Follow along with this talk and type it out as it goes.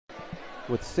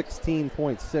with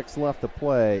 16.6 left to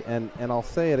play. And I'll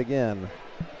say it again,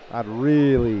 I'd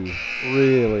really,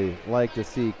 really like to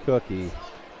see Cookie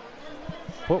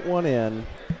put one in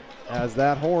as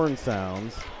that horn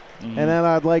sounds. And then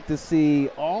I'd like to see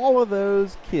all of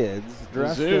those kids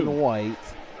dressed in white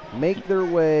make their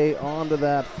way onto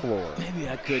that floor. Maybe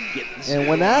I could get this. And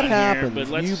when that happens,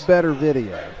 you better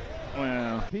video.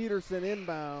 Well, Pierson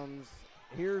inbounds.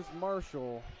 Here's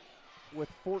Marshall with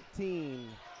 14.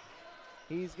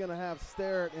 He's going to have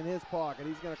Sterrett in his pocket.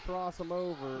 He's going to cross him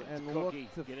over and look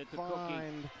to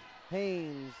find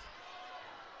Haynes.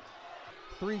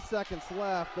 3 seconds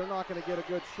left. They're not going to get a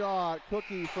good shot.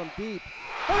 Cookie from deep.